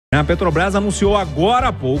A Petrobras anunciou agora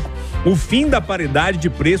há pouco o fim da paridade de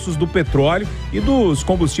preços do petróleo e dos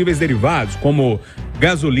combustíveis derivados, como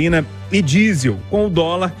gasolina e diesel, com o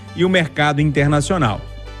dólar e o mercado internacional.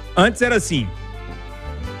 Antes era assim,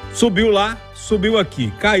 subiu lá, subiu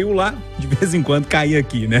aqui, caiu lá, de vez em quando caía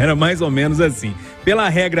aqui, né? Era mais ou menos assim. Pela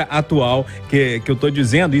regra atual, que eu estou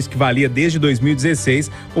dizendo, isso que valia desde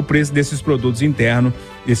 2016, o preço desses produtos internos,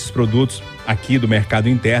 desses produtos aqui do mercado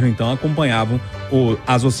interno, então acompanhavam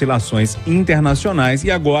as oscilações internacionais,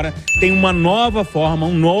 e agora tem uma nova forma,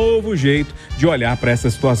 um novo jeito de olhar para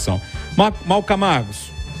essa situação. Mal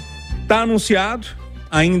Camargos, está anunciado,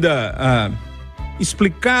 ainda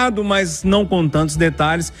explicado, mas não com tantos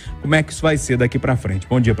detalhes, como é que isso vai ser daqui para frente.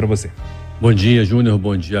 Bom dia para você. Bom dia, Júnior,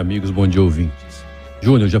 bom dia, amigos, bom dia, ouvintes.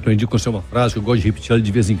 Júnior, eu já aprendi com você uma frase que eu gosto de repetir ela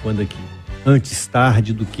de vez em quando aqui. Antes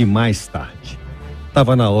tarde do que mais tarde.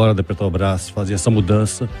 Estava na hora da Petrobras fazer essa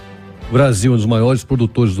mudança. O Brasil é um dos maiores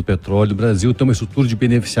produtores do petróleo. O Brasil tem uma estrutura de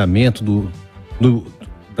beneficiamento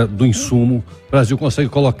do insumo. O Brasil consegue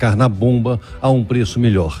colocar na bomba a um preço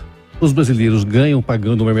melhor. Os brasileiros ganham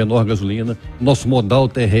pagando uma menor gasolina. Nosso modal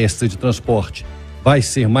terrestre de transporte vai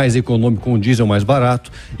ser mais econômico com o diesel mais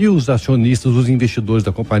barato, e os acionistas, os investidores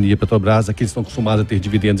da companhia Petrobras, aqueles que estão acostumados a ter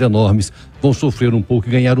dividendos enormes, vão sofrer um pouco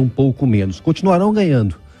e ganhar um pouco menos. Continuarão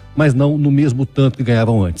ganhando, mas não no mesmo tanto que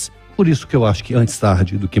ganhavam antes. Por isso que eu acho que antes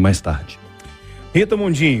tarde do que mais tarde. Rita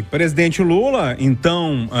Mundim, presidente Lula,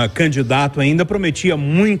 então candidato ainda, prometia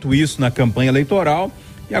muito isso na campanha eleitoral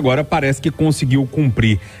e agora parece que conseguiu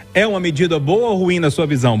cumprir. É uma medida boa ou ruim na sua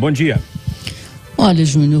visão? Bom dia. Olha,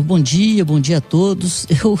 Júnior, bom dia a todos.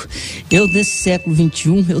 Eu desse século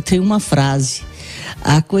XXI, eu tenho uma frase: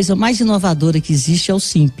 a coisa mais inovadora que existe é o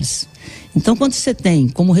simples. Então, quando você tem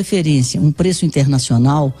como referência um preço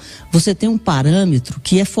internacional, você tem um parâmetro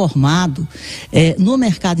que é formado no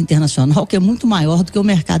mercado internacional, que é muito maior do que o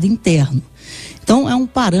mercado interno. Então, é um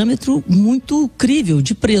parâmetro muito crível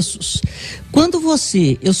de preços. Quando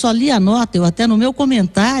eu só li a nota, eu até no meu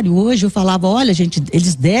comentário hoje eu falava, olha gente,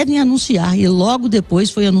 eles devem anunciar, e logo depois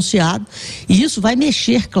foi anunciado, e isso vai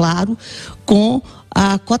mexer, claro, com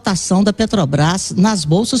a cotação da Petrobras nas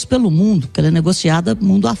bolsas pelo mundo, que ela é negociada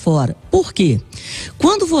mundo afora. Por quê?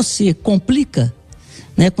 Quando você complica,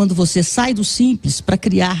 quando você sai do simples para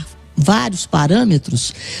criar vários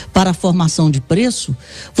parâmetros para a formação de preço,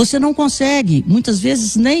 você não consegue, muitas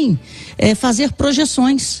vezes, nem fazer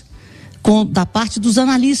projeções da parte dos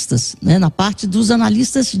analistas, na parte dos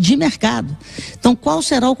analistas de mercado. Então, qual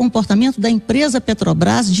será o comportamento da empresa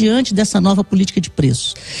Petrobras diante dessa nova política de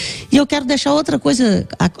preços? E eu quero deixar outra coisa,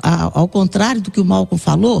 ao contrário do que o Malcolm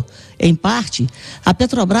falou, em parte, a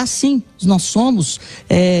Petrobras, sim, nós somos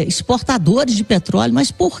exportadores de petróleo,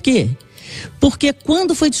 mas por quê? Porque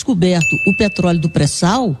quando foi descoberto o petróleo do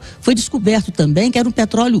pré-sal, foi descoberto também que era um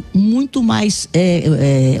petróleo muito mais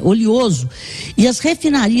oleoso, e as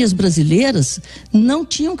refinarias brasileiras não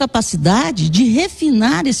tinham capacidade de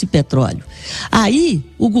refinar esse petróleo. Aí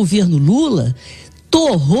o governo Lula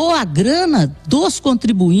torrou a grana dos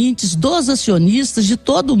contribuintes, dos acionistas, de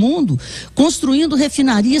todo mundo, construindo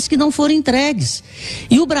refinarias que não foram entregues.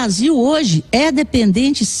 E o Brasil hoje é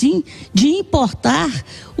dependente, sim, de importar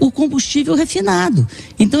o combustível refinado.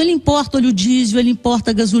 Então ele importa óleo diesel, ele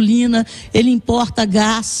importa gasolina, ele importa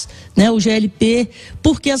gás, o GLP,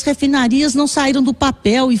 porque as refinarias não saíram do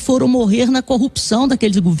papel e foram morrer na corrupção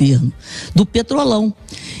daquele governo, do petrolão.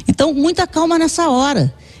 Então, muita calma nessa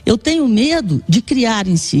hora. Eu tenho medo de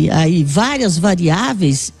criarem-se aí várias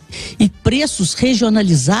variáveis e preços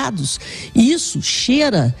regionalizados, e isso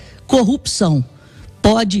cheira corrupção.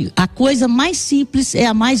 A coisa mais simples é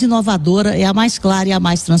a mais inovadora, é a mais clara e a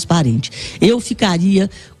mais transparente. Eu ficaria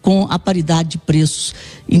com a paridade de preços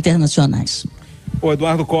internacionais. Ô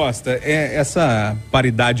Eduardo Costa, essa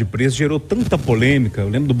paridade de preços gerou tanta polêmica. Eu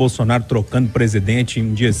lembro do Bolsonaro trocando presidente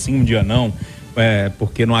um dia sim, um dia não.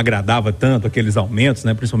 Porque não agradava tanto aqueles aumentos,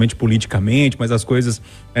 principalmente politicamente, mas as coisas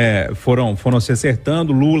foram se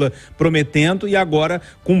acertando, Lula prometendo e agora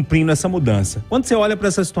cumprindo essa mudança. Quando você olha para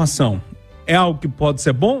essa situação, é algo que pode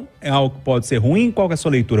ser bom? É algo que pode ser ruim? Qual que é a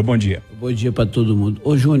sua leitura? Bom dia. Bom dia para todo mundo.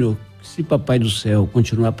 Ô Júnior, se Papai do Céu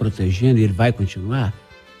continuar protegendo, e ele vai continuar,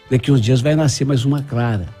 daqui uns dias vai nascer mais uma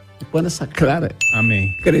Clara. E quando essa Clara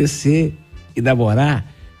Amém. Crescer e namorar,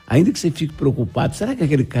 ainda que você fique preocupado, será que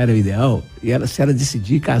aquele cara é o ideal? E se ela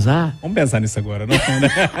decidir casar... Vamos pensar nisso agora, não?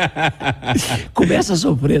 Começa a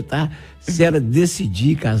sofrer, tá? Se ela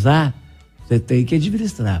decidir casar, você tem que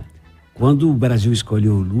administrar. Quando o Brasil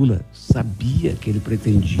escolheu o Lula, sabia que ele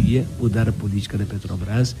pretendia mudar a política da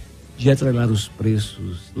Petrobras de atrelar os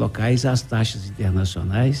preços locais às taxas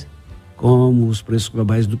internacionais, como os preços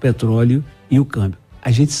globais do petróleo e o câmbio.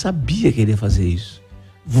 A gente sabia que ele ia fazer isso.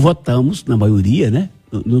 Votamos, na maioria, né?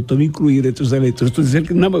 Não estou me incluindo entre os eleitores, estou dizendo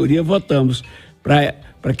que na maioria votamos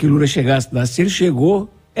para que Lula chegasse lá. Se ele chegou,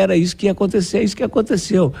 era isso que ia acontecer, é isso que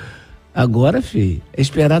aconteceu. Agora, filho, é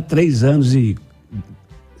esperar 3 anos e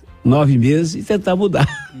 9 meses e tentar mudar.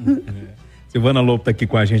 Silvana Lobo está aqui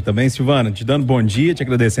com a gente também. Silvana, te dando bom dia, te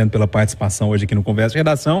agradecendo pela participação hoje aqui no Conversa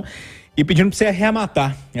Redação e pedindo para você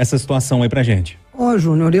arrematar essa situação aí pra gente.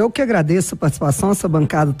 Júnior, eu que agradeço a participação, essa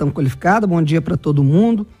bancada tão qualificada. Bom dia para todo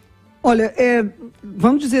mundo. Olha,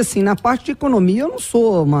 vamos dizer assim, na parte de economia eu não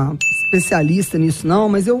sou uma especialista nisso não,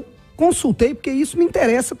 mas eu consultei porque isso me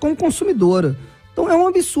interessa como consumidora. Então é um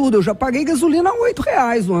absurdo, eu já paguei gasolina a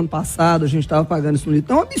R$8 no ano passado, a gente estava pagando isso no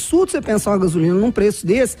litro. Então é um absurdo você pensar uma gasolina num preço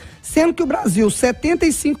desse, sendo que o Brasil,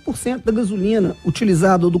 75% da gasolina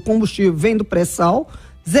utilizada do combustível vem do pré-sal,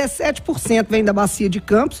 17% vem da bacia de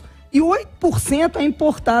Campos e 8% é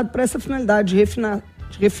importado para essa finalidade de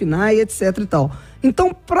refinar e etc e tal.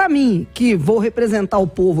 Então, para mim, que vou representar o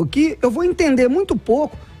povo aqui, eu vou entender muito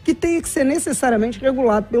pouco que tenha que ser necessariamente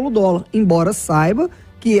regulado pelo dólar, embora saiba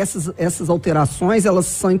que essas alterações, elas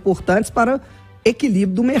são importantes para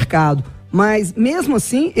equilíbrio do mercado. Mas, mesmo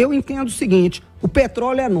assim, eu entendo o seguinte, o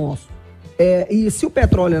petróleo é nosso. E se o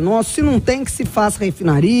petróleo é nosso, se não tem, que se faça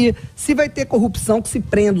refinaria, se vai ter corrupção, que se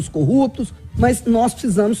prenda os corruptos, mas nós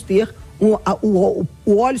precisamos ter,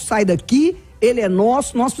 o óleo sai daqui, ele é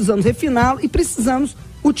nosso, nós precisamos refiná-lo e precisamos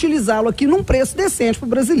utilizá-lo aqui num preço decente para o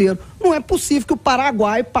brasileiro. Não é possível que o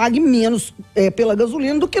Paraguai pague menos pela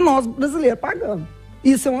gasolina do que nós brasileiros pagamos.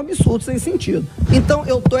 Isso é um absurdo, sem sentido. Então,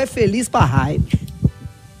 eu tô feliz pra raiva.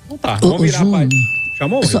 Tá, vamos virar a página.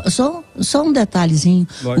 Chamou? Só um detalhezinho.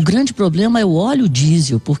 Lógico. O grande problema é o óleo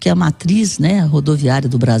diesel, porque a matriz, né, rodoviária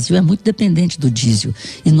do Brasil é muito dependente do diesel.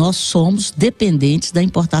 E nós somos dependentes da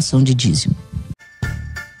importação de diesel.